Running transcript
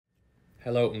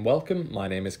Hello and welcome, my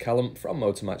name is Callum from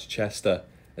Motormatch Chester,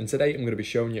 and today I'm going to be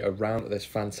showing you around this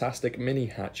fantastic mini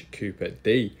hatch Cockpit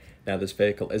D. Now this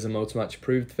vehicle is a Motormatch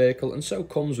approved vehicle and so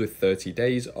comes with 30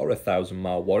 days or a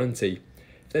 1,000-mile warranty.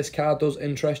 If this car does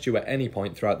interest you at any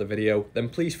point throughout the video, then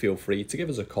please feel free to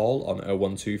give us a call on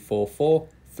 01244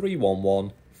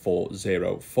 311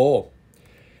 404.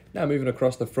 Now moving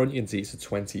across the front, you can see it's a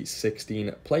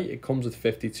 2016 plate. It comes with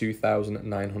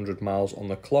 52,900 miles on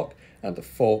the clock and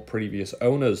 4 previous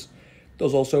owners. It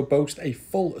does also boast a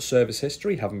full service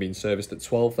history, having been serviced at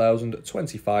 12,000,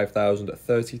 25,000,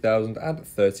 30,000 and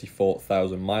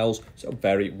 34,000 miles, so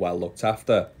very well looked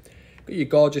after. Got your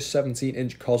gorgeous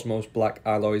 17-inch Cosmos black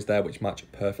alloys there, which match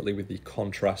perfectly with the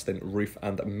contrasting roof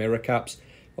and mirror caps.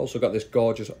 Also got this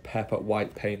gorgeous pepper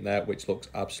white paint there, which looks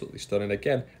absolutely stunning.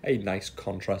 Again, a nice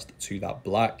contrast to that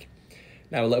black.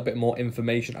 Now a little bit more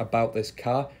information about this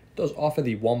car. It does offer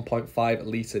the 1.5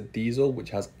 litre diesel,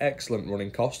 which has excellent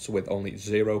running costs with only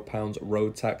 £0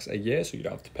 road tax a year, so you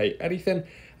don't have to pay anything,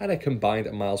 and a combined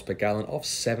miles per gallon of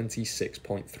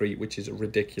 76.3, which is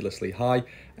ridiculously high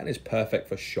and is perfect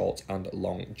for short and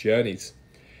long journeys.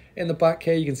 In the back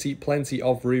here, you can see plenty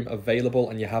of room available,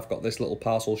 and you have got this little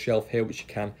parcel shelf here which you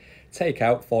can take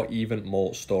out for even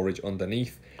more storage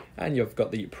underneath. And you've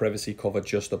got the privacy cover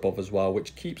just above as well,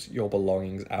 which keeps your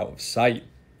belongings out of sight.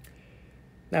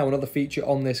 Now another feature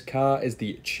on this car is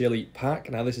the chili pack.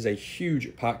 Now this is a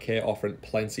huge pack here offering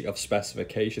plenty of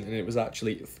specification, and it was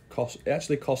actually cost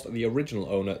the original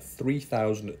owner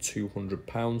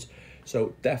 £3,200.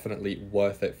 So definitely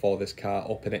worth it for this car,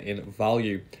 upping it in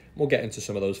value. We'll get into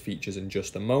some of those features in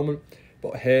just a moment.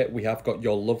 But here we have got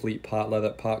your lovely part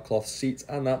leather, part cloth seats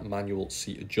and that manual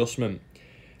seat adjustment.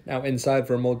 Now inside,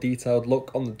 for a more detailed look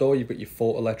on the door, you've got your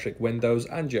 4 electric windows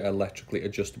and your electrically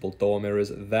adjustable door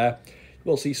mirrors there. You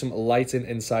will see some lighting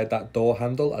inside that door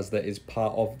handle, as there is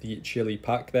part of the chili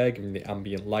pack there, giving the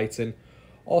ambient lighting.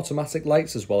 Automatic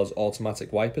lights as well as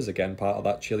automatic wipers, again part of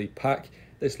that chili pack.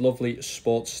 This lovely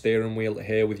sports steering wheel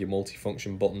here with your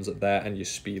multifunction buttons there and your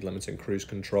speed limit and cruise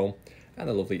control, and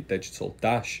a lovely digital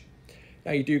dash.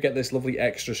 Now you do get this lovely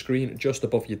extra screen just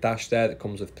above your dash there that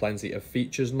comes with plenty of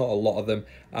features. Not a lot of them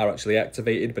are actually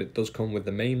activated, but it does come with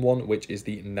the main one, which is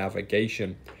the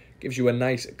navigation. Gives you a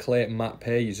nice clear map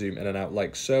here. You zoom in and out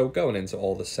like so. Going into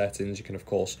all the settings, you can of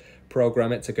course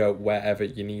program it to go wherever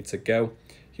you need to go.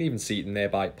 You can even see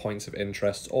nearby points of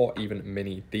interest or even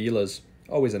mini dealers.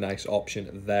 Always a nice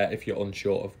option there if you're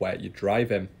unsure of where you're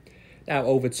driving. Now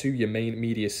over to your main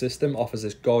media system. Offers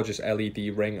this gorgeous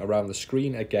LED ring around the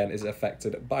screen. Again, is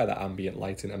affected by that ambient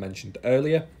lighting I mentioned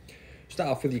earlier. Start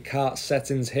off with your car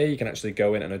settings here. You can actually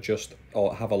go in and adjust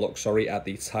or have a look, at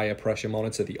the tyre pressure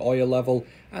monitor, the oil level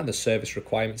and the service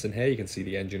requirements in here. You can see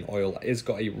the engine oil is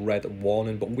got a red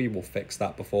warning, but we will fix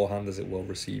that beforehand as it will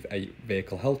receive a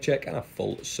vehicle health check and a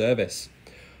full service.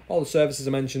 All the services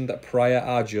I mentioned prior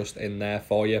are just in there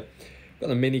for you. Got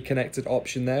the mini connected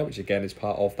option there, which again is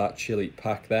part of that chili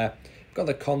pack there. Got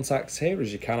the contacts here,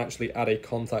 as you can actually add a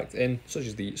contact in, such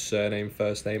as the surname,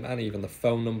 first name and even the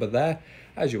phone number there.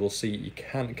 As you will see, you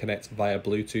can connect via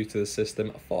Bluetooth to the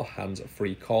system for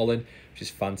hands-free calling, which is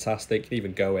fantastic. You can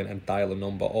even go in and dial a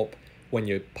number up when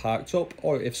you're parked up,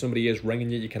 or if somebody is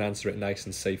ringing you, you can answer it nice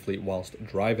and safely whilst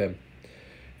driving.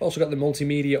 Also got the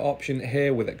multimedia option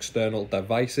here with external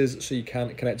devices, so you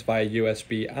can connect via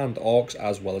USB and aux,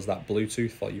 as well as that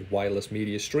Bluetooth for your wireless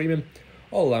media streaming,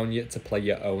 all allowing you to play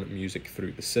your own music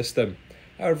through the system.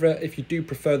 However, if you do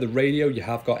prefer the radio, you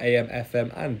have got AM,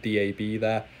 FM and DAB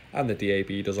there, and the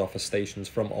DAB does offer stations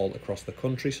from all across the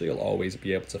country, so you'll always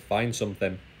be able to find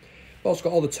something. We've also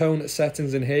got all the tone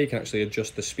settings in here. You can actually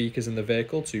adjust the speakers in the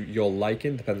vehicle to your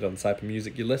liking, depending on the type of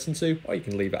music you listen to, or you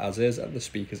can leave it as is, and the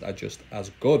speakers are just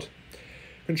as good.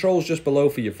 Controls just below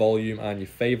for your volume and your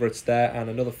favourites there, and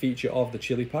another feature of the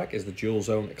chili pack is the dual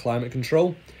zone climate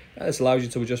control. Now, this allows you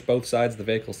to adjust both sides of the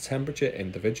vehicle's temperature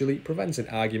individually, preventing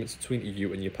arguments between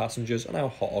you and your passengers on how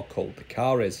hot or cold the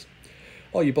car is.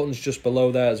 All your buttons just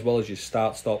below there, as well as your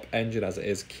start stop engine, as it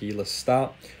is keyless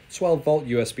start. 12 volt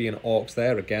USB and aux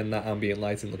there, again that ambient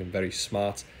lighting looking very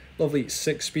smart. Lovely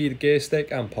 6-speed gear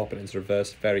stick, and pop it into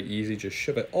reverse very easy. Just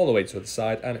shove it all the way to the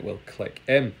side and it will click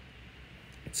in.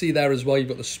 See there as well, you've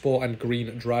got the sport and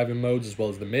green driving modes, as well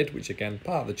as the mid, which again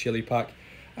part of the chili pack,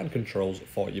 and controls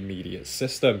for your media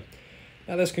system.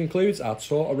 Now this concludes our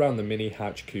tour around the mini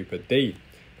hatch Cockpit D.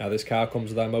 Now this car comes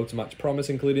with our Motormatch promise,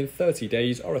 including 30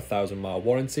 days or a 1,000-mile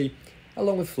warranty,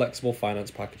 along with flexible finance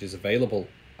packages available.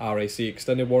 RAC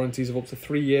extended warranties of up to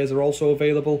 3 years are also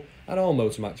available, and all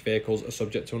Motormatch vehicles are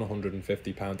subject to an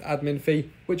 £150 admin fee,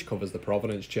 which covers the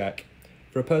provenance check.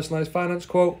 For a personalised finance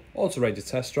quote or to arrange a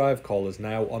test drive, call us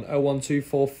now on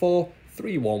 01244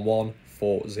 311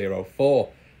 404.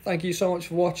 Thank you so much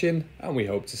for watching, and we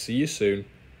hope to see you soon.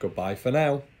 Goodbye for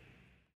now.